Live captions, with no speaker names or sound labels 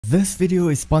This video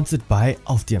is sponsored by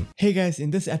Altium. Hey guys, in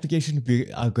this application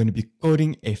we are going to be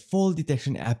coding a fall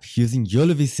detection app using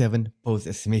YOLOv7 Pose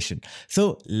Estimation.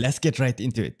 So let's get right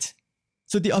into it.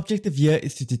 So the objective here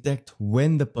is to detect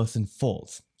when the person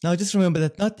falls. Now just remember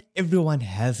that not everyone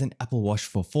has an Apple Watch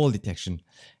for fall detection,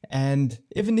 and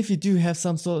even if you do have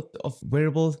some sort of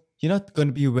wearable, you're not going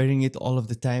to be wearing it all of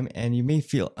the time and you may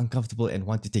feel uncomfortable and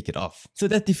want to take it off. So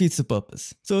that defeats the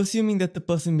purpose. So assuming that the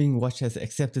person being watched has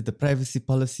accepted the privacy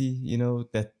policy,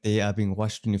 that they are being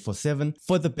watched 24/7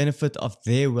 for the benefit of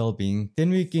their well-being,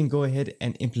 then we can go ahead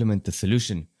and implement the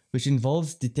solution, which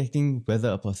involves detecting whether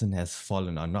a person has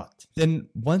fallen or not. Then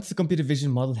once the computer vision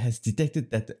model has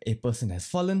detected that a person has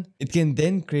fallen, it can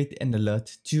then create an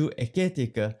alert to a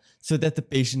caretaker so that the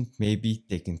patient may be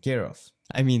taken care of.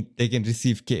 They can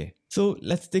receive care. So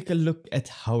let's take a look at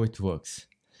how it works.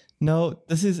 Now,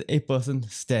 this is a person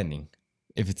standing,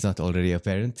 if it's not already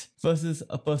apparent, versus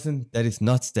a person that is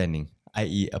not standing,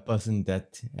 i.e. a person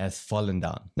that has fallen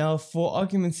down. Now, for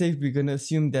argument's sake, we're going to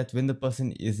assume that when the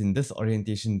person is in this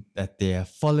orientation, that they have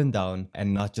fallen down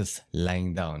and not just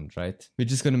lying down, right? We're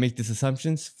just going to make these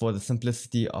assumptions for the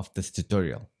simplicity of this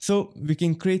tutorial. So we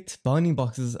can create bounding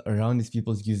boxes around these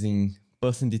people using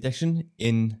person detection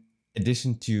in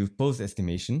addition to pose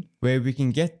estimation, where we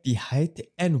can get the height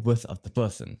and width of the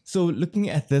person. So looking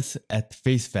at this at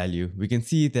face value, we can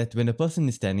see that when a person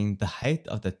is standing, the height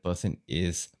of that person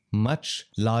is much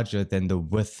larger than the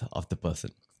width of the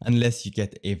person, unless you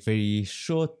get a very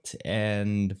short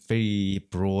and very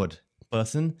broad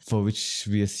person, for which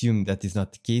we assume that is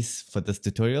not the case for this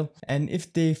tutorial. And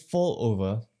if they fall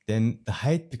over, then the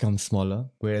height becomes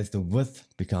smaller, whereas the width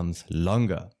becomes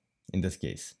longer in this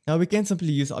case. Now we can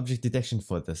simply use object detection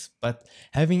for this, but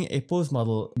having a pose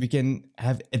model, we can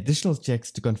have additional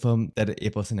checks to confirm that a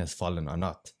person has fallen or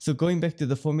not. So going back to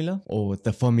the formula, or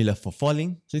the formula for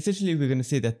falling, so essentially we're going to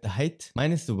say that the height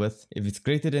minus the width, if it's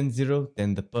greater than 0,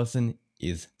 then the person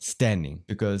is standing,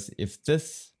 because if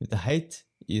the height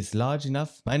is large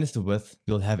enough minus the width,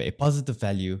 you'll have a positive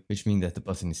value, which means that the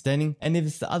person is standing. And if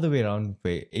it's the other way around,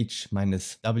 where h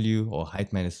minus w, or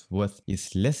height minus width,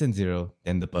 is less than 0,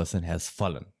 then the person has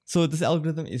fallen. So this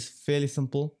algorithm is fairly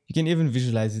simple. You can even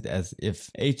visualize it as if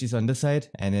h is on this side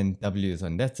and then w is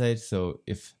on that side. So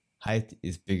if height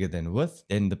is bigger than width,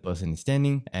 then the person is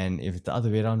standing, and if it's the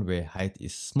other way around, where height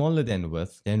is smaller than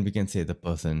width, then we can say the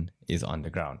person is on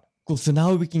the ground. Cool, so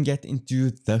now we can get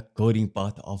into the coding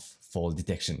part of fall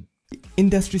detection.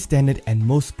 Industry standard and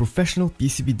most professional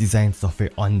PCB design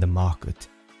software on the market.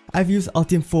 I've used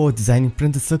Altium for designing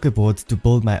printed circuit boards to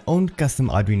build my own custom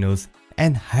Arduinos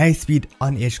and high-speed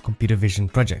on-edge computer vision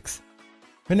projects.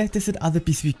 When I tested other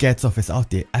PCB CAD softwares out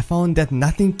there, I found that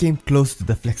nothing came close to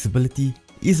the flexibility,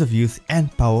 ease of use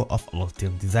and power of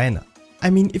Altium Designer.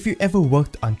 If you ever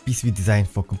worked on PCB design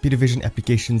for computer vision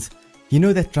applications, you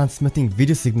know that transmitting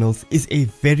video signals is a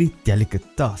very delicate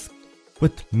task,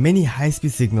 with many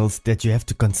high-speed signals that you have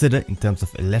to consider in terms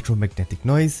of electromagnetic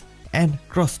noise and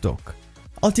crosstalk.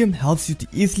 Altium helps you to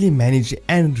easily manage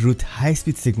and route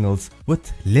high-speed signals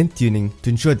with length tuning to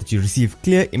ensure that you receive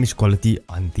clear image quality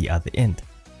on the other end.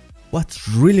 What's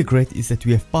really great is that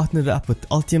we have partnered up with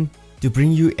Altium to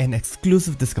bring you an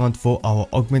exclusive discount for our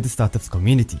Augmented Startups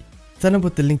community. Sign up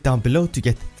with the link down below to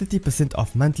get 30%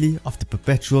 off monthly of the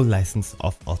perpetual license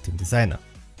of Altium Designer.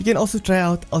 You can also try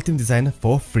out Altium Designer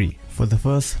for free for the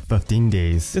first 15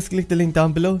 days. Just click the link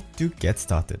down below to get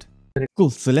started.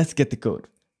 Cool, so let's get the code.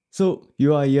 So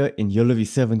you are here in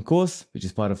YOLOv7 course, which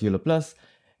is part of YOLO Plus,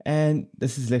 and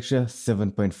this is lecture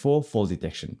 7.4 fall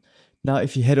detection. Now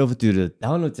if you head over to the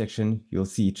download section, you'll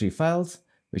see 3 files,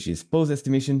 which is pose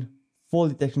estimation, fall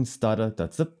detection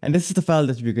starter.zip, and this is the file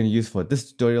that we're going to use for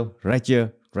this tutorial right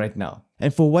here, right now.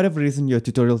 And for whatever reason your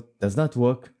tutorial does not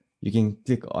work, you can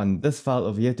click on this file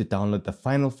over here to download the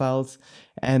final files,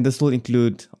 and this will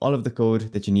include all of the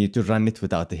code that you need to run it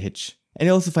without a hitch. And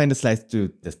you'll also find the slides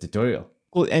to this tutorial.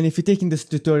 Cool, and if you're taking this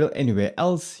tutorial anywhere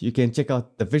else, you can check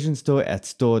out the Vision Store at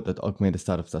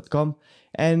store.augmentedstartups.com,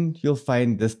 and you'll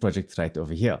find this project right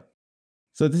over here.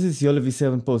 So this is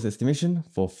YOLOv7 Pose Estimation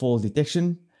for fall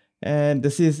detection. And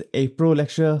this is a pro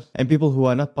lecture, and people who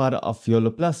are not part of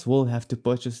YOLO Plus will have to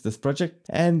purchase this project,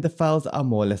 and the files are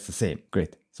more or less the same.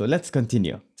 Great, so let's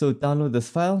continue. So download this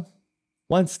file.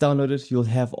 Once downloaded, you'll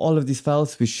have all of these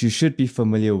files which you should be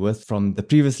familiar with from the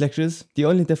previous lectures. The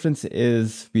only difference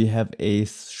is we have a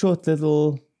short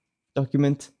little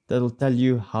document that will tell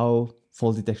you how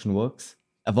fall detection works.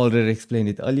 I've already explained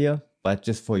it earlier, but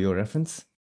just for your reference.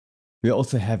 We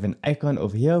also have an icon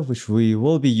over here, which we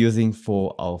will be using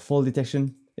for our fall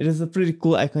detection. It is a pretty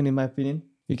cool icon in my opinion.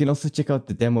 You can also check out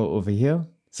the demo over here.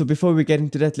 So before we get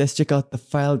into that, let's check out the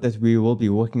file that we will be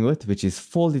working with, which is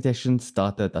fall detection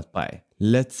starter.py.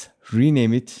 Let's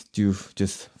rename it to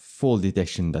just fall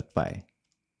detection.py.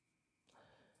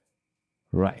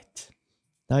 Right.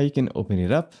 Now you can open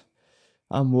it up.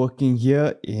 I'm working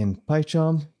here in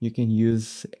PyCharm. You can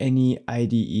use any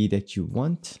IDE that you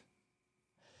want.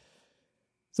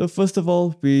 So first of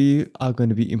all, we are going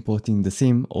to be importing the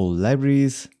same old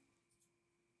libraries.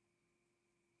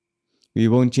 We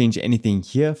won't change anything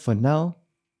here for now.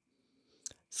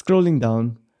 Scrolling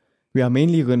down, we are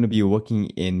mainly going to be working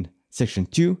in section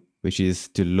 2, which is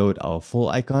to load our fall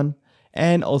icon.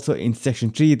 And also in section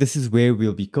 3, this is where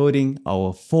we'll be coding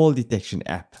our fall detection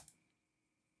app.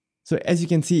 So as you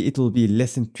can see, it will be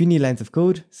less than 20 lines of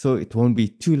code, so it won't be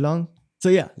too long. So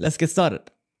yeah, let's get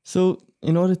started. So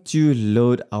in order to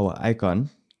load our icon,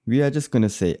 we are just going to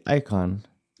say icon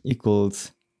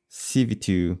equals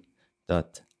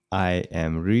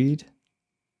cv2.imread.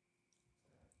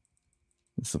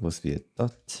 It's supposed to be a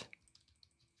dot.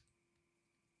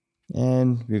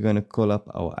 And we're going to call up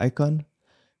our icon,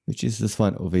 which is this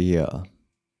one over here,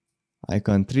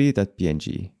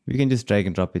 icon3.png. We can just drag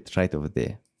and drop it right over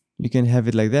there. You can have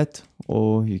it like that,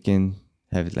 or you can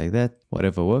have it like that,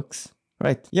 whatever works.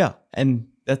 Right, yeah, and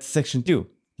that's section 2,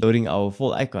 loading our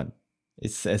full icon.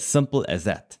 It's as simple as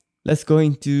that. Let's go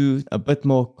into a bit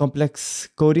more complex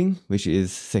coding, which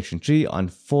is section 3 on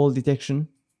fall detection.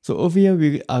 So over here,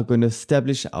 we are going to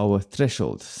establish our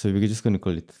threshold. So we're just going to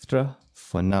call it thra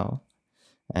for now.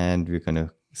 And we're going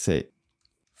to say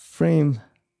frame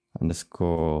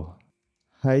underscore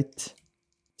height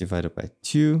divided by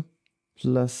 2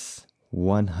 plus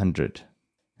 100.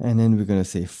 And then we're going to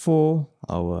say for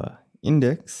our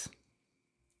index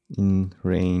in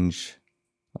range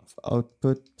of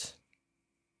output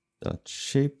dot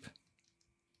shape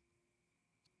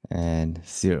and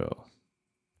 0.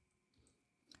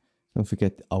 Don't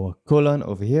forget our colon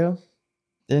over here.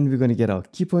 Then we're going to get our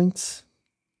key points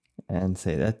and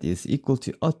say that is equal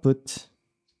to output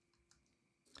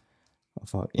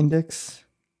of our index.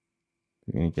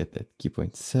 We're going to get that key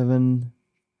point 7.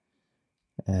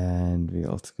 And we're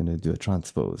also going to do a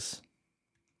transpose.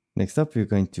 Next up, we're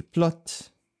going to plot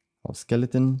our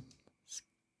skeleton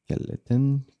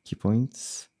key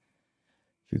points.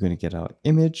 We're going to get our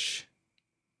image,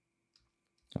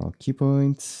 our key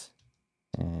points,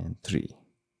 and 3.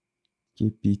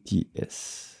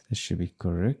 KPTS. That should be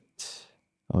correct.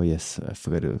 Oh yes, I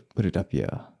forgot to put it up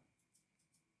here.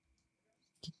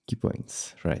 Key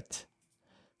points, right.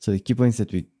 So the key points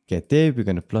that we get there, we're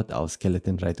going to plot our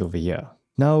skeleton right over here.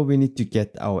 Now we need to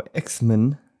get our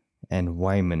xmin and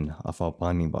ymin of our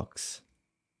bounding box.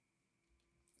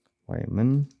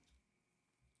 Ymin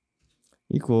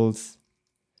equals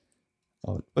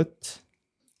output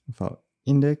of our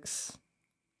index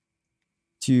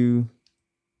 2,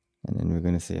 and then we're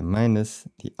going to say minus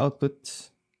the output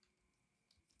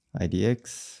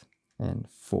idx and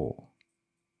 4.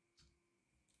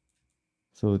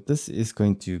 So this is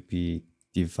going to be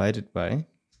divided by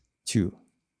 2.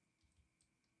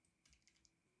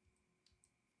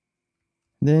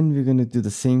 Then we're going to do the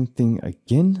same thing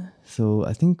again. So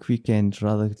I think we can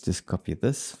rather just copy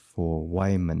this for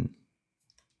ymin,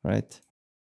 right?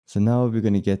 So now we're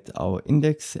going to get our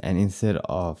index, and instead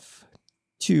of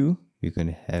 2, we're going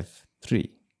to have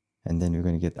 3. And then we're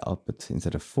going to get the output,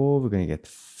 instead of 4, we're going to get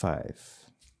 5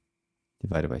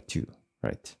 divided by 2,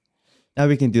 right? Now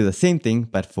we can do the same thing,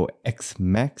 but for x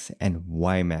max and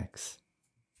y max.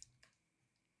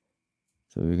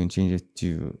 So we can change it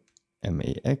to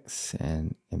max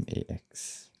and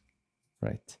max,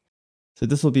 right? So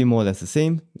this will be more or less the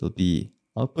same. It'll be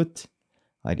output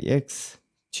idx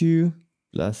 2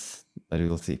 plus, but we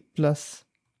will say plus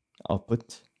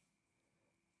output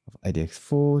of idx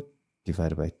 4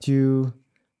 divided by 2,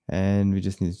 and we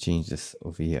just need to change this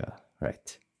over here,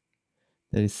 right?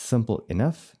 That is simple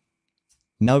enough.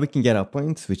 Now we can get our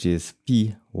points, which is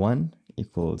p1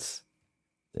 equals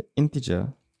the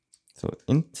integer, so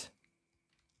int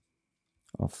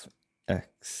of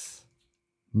x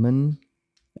min,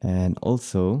 and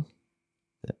also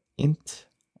the int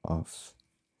of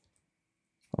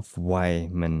y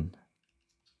min.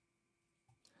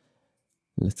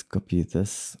 Let's copy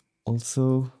this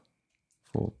also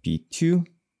for p2,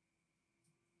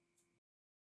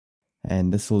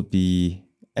 and this will be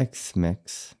x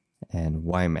max and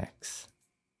y max.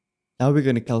 Now we're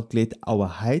going to calculate our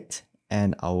height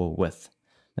and our width.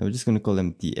 Now we're just going to call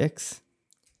them dx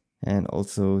and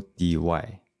also dy.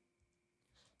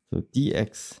 So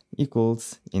dx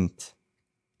equals int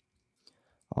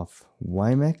of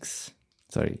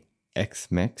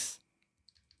x max,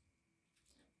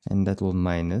 and that will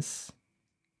minus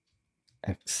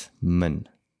x min.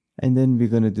 And then we're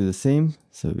going to do the same.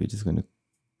 So we're just going to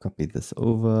copy this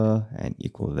over and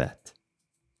equal that.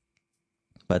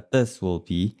 But this will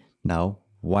be now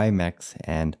y max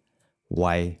and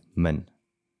y min.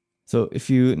 So if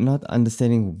you're not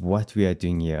understanding what we are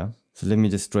doing here, so let me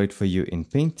just draw it for you in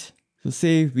Paint. So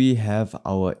say we have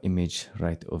our image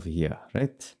right over here,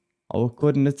 right? Our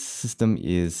coordinate system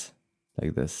is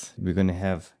like this. We're going to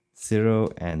have 0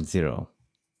 and 0.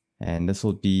 And this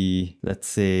will be, let's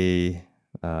say,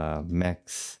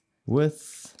 max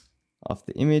width of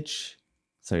the image.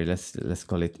 Sorry, let's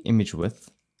call it image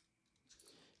width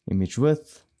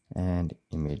and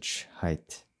image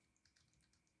height.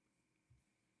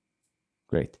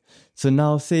 Great. So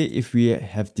now say if we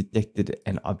have detected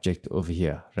an object over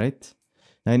here, right?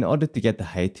 Now in order to get the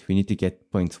height, we need to get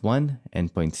points 1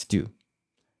 and points 2.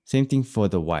 Same thing for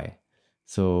the y.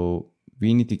 So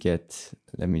we need to get,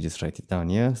 let me just write it down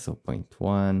here. So point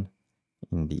 1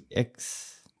 in the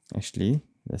x, actually,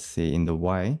 let's say in the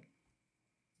y.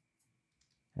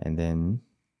 And then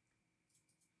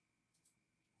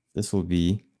this will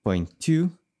be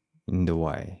 0.2 in the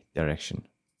y direction.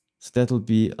 So that will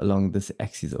be along this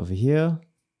axis over here.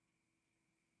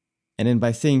 And then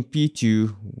by saying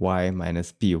P2y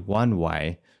minus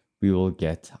P1y, we will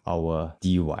get our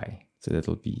dy. So that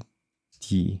will be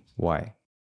dy,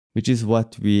 which is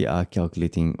what we are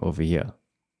calculating over here.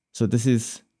 So this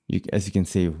is, as you can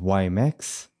say, y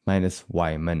max minus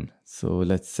y min. So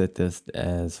let's set this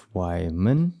as y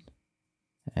min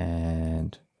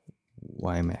and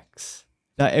y max.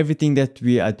 Now everything that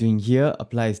we are doing here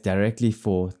applies directly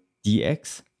for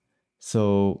dx.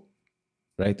 So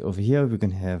right over here we're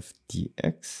going to have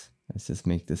dx. Let's just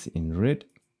make this in red.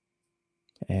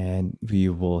 And we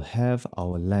will have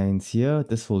our lines here.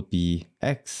 This will be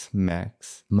x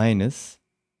max minus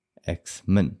x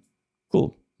min.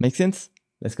 Cool. Makes sense?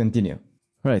 Let's continue.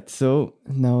 Right, so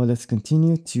now let's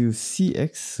continue to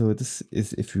cx. So this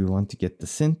is if we want to get the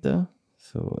center.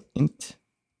 So int,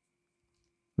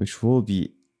 which will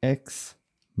be x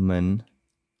min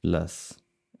plus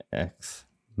x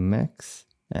max,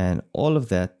 and all of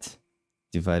that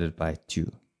divided by 2.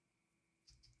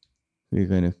 We're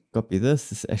going to copy this.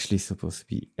 This is actually supposed to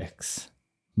be x.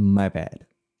 My bad.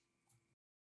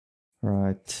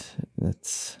 Right,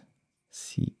 that's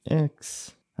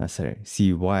cx.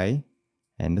 Cy,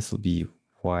 and this will be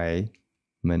y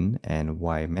min and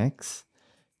y max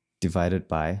divided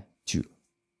by 2.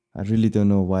 I really don't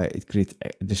know why it creates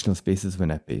additional spaces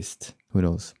when I paste. Who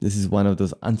knows? This is one of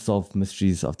those unsolved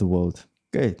mysteries of the world.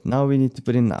 Okay, now we need to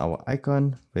put in our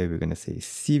icon where we're going to say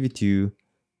cv2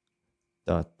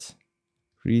 dot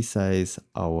resize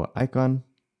our icon.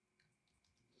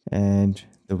 And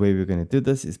the way we're going to do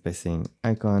this is by saying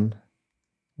icon,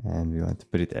 and we want to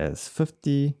put it as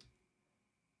 50,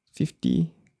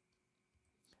 50.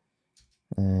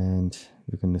 And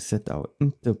we're going to set our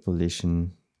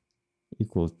interpolation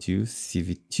equal to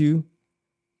cv2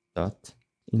 dot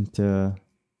inter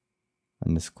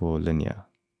underscore linear.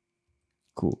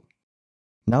 Cool.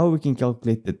 Now we can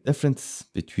calculate the difference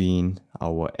between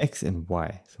our x and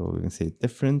y. So we can say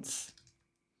difference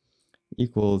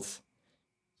equals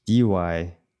dy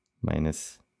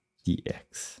minus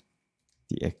dx.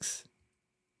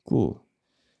 Cool.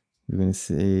 We're going to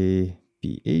say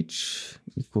ph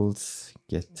equals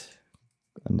get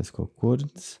underscore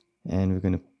coordinates, and we're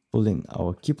going to pull in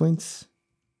our key points,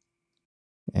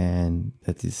 and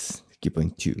that is key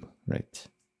point 2, right?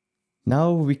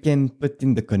 Now we can put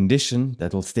in the condition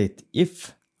that will state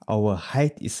if our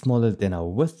height is smaller than our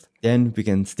width, then we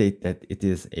can state that it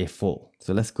is a fall.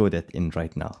 So let's go that in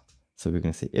right now. So we're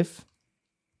going to say if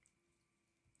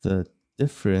the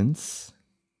difference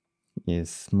is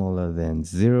smaller than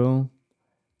 0,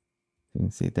 we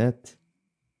can say that,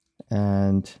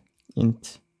 and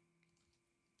int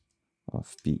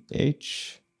of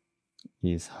pH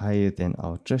is higher than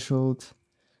our threshold.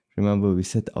 Remember, we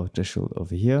set our threshold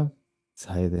over here. It's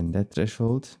higher than that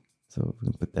threshold. So we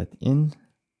can put that in.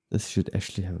 This should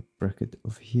actually have a bracket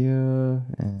over here,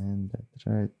 and that's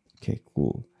right. Okay,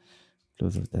 cool.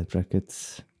 Close off that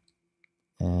brackets.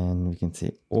 And we can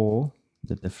say, or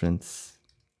the difference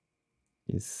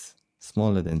is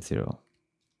smaller than 0.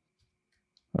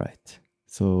 Right.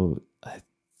 So I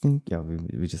think, yeah,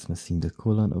 we're just missing the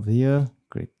colon over here.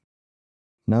 Great.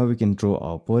 Now we can draw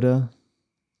our border.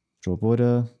 Draw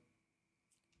border.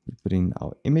 We put in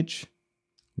our image.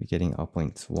 We're getting our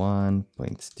points 1,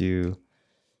 points 2.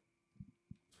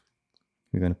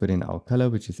 We're going to put in our color,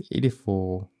 which is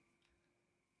 84,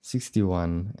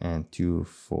 61, and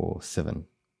 247.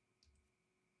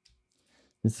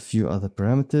 There's a few other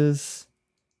parameters,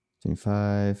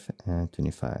 25 and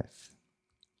 25.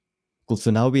 Cool, so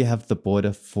now we have the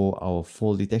border for our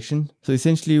fall detection. So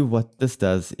essentially what this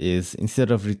does is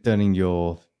instead of returning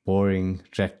your boring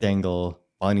rectangle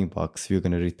bounding box, we're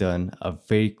going to return a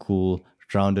very cool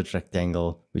rounded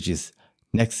rectangle, which is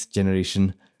next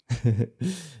generation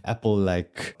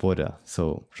Apple-like border.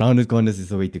 So rounded corners is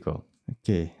the way to go.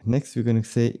 Okay, next we're going to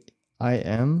say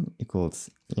im equals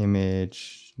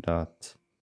image dot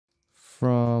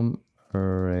from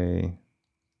array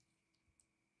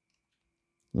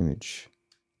image.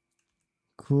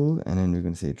 Cool, and then we're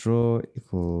going to say draw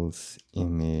equals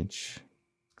image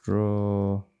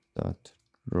draw dot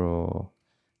draw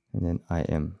and then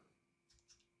im.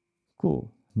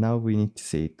 Cool, now we need to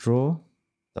say draw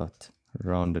dot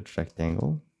rounded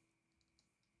rectangle,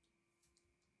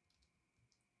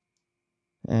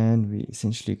 and we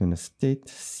essentially going to state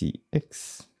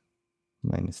cx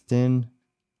minus 10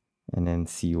 and then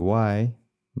cy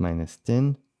minus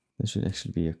 10. There should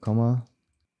actually be a comma.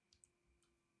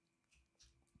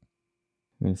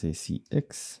 We're going to say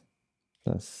cx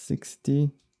plus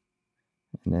 60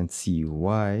 and then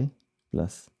cy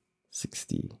plus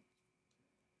 60.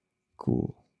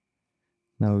 Cool.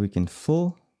 Now we can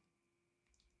fill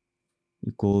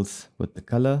equals with the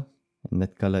color, and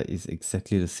that color is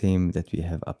exactly the same that we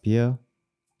have up here.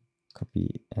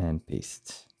 Copy and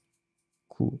paste.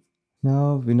 Cool.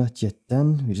 Now we're not yet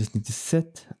done. We just need to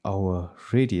set our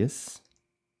radius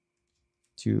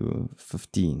to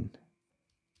 15.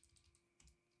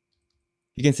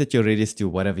 You can set your radius to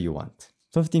whatever you want.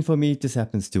 15 for me just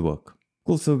happens to work.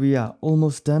 Cool, so we are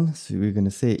almost done. So we're going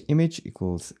to say image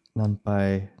equals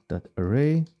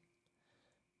numpy.array.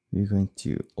 We're going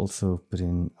to also put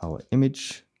in our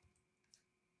image.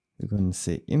 We're going to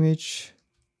say image.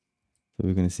 So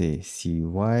we're going to say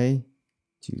cy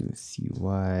to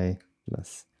cy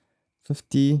plus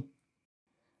 50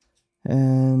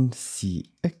 and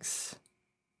cx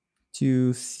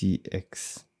to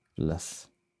cx plus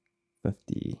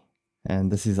 50.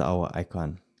 And this is our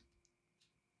icon.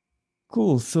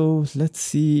 Cool, so let's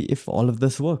see if all of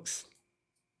this works.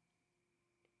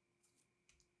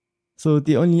 So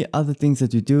the only other things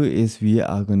that we do is we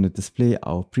are going to display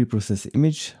our pre-processed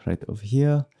image right over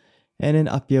here. And then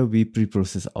up here, we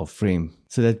pre-process our frame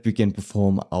so that we can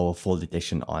perform our fall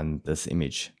detection on this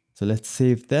image. So let's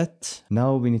save that.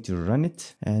 Now we need to run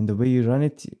it. And the way you run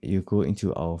it, you go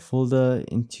into our folder,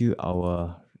 into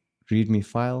our README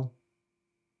file.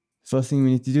 First thing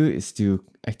we need to do is to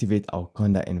activate our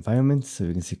Conda environment. So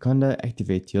we can say Conda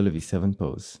activate YOLOv7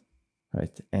 pose.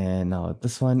 Right, and now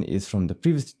this one is from the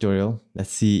previous tutorial.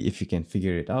 Let's see if you can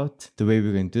figure it out. The way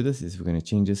we're going to do this is we're going to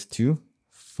change this to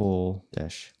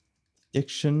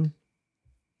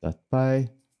fall-detection.py.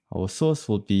 Our source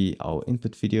will be our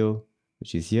input video,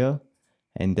 which is here,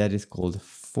 and that is called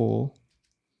fall.mp4.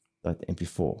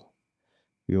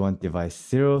 We want device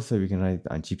 0, so we can write it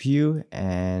on GPU,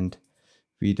 and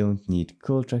we don't need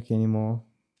curl track anymore.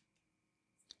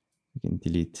 We can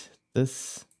delete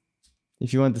this.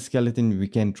 If you want the skeleton, we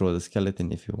can draw the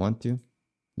skeleton if you want to.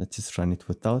 Let's just run it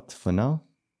without for now.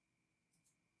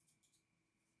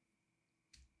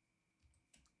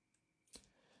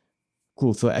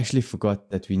 Cool, so I actually forgot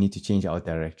that we need to change our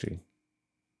directory.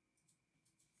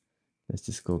 Let's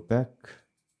just go back,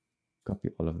 copy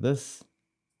all of this,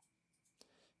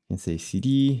 and say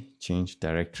cd, change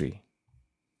directory.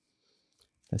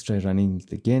 Let's try running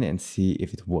it again and see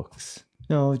if it works.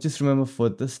 Now, just remember, for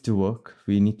this to work,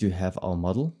 we need to have our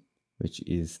model, which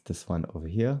is this one over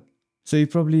here. So you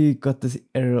probably got this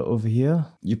error over here.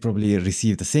 You probably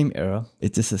received the same error.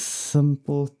 It's just a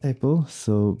simple typo.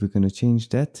 So we're going to change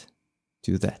that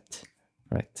to that.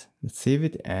 Right, let's save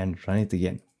it and run it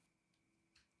again.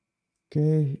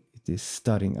 Okay, it is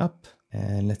starting up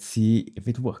and let's see if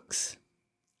it works.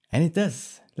 And it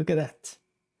does. Look at that.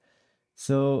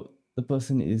 So the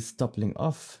person is toppling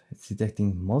off. It's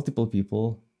detecting multiple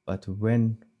people, but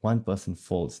when one person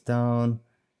falls down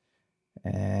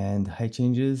and height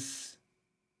changes,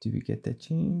 do we get that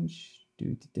change? Do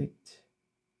we detect?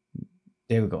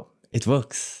 There we go. It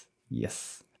works.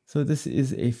 Yes. So this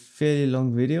is a fairly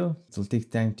long video. It will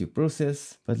take time to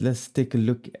process, but let's take a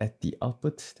look at the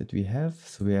output that we have.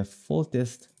 So we have fall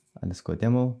test underscore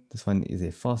demo. This one is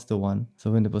a faster one. So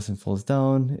when the person falls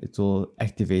down, it will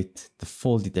activate the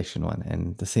fall detection one,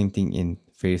 and the same thing in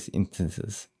various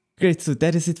instances. Great, so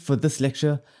that is it for this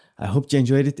lecture. I hope you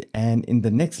enjoyed it, and in the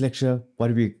next lecture,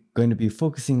 what we're going to be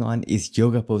focusing on is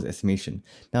yoga pose estimation.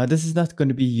 Now, this is not going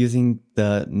to be using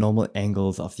the normal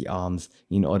angles of the arms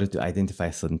in order to identify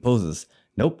certain poses.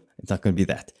 Nope, it's not going to be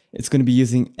that. It's going to be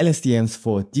using LSTMs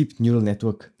for deep neural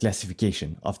network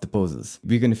classification of the poses.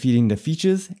 We're going to feed in the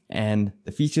features, and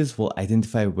the features will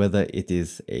identify whether it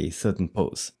is a certain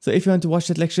pose. So if you want to watch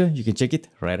that lecture, you can check it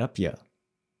right up here.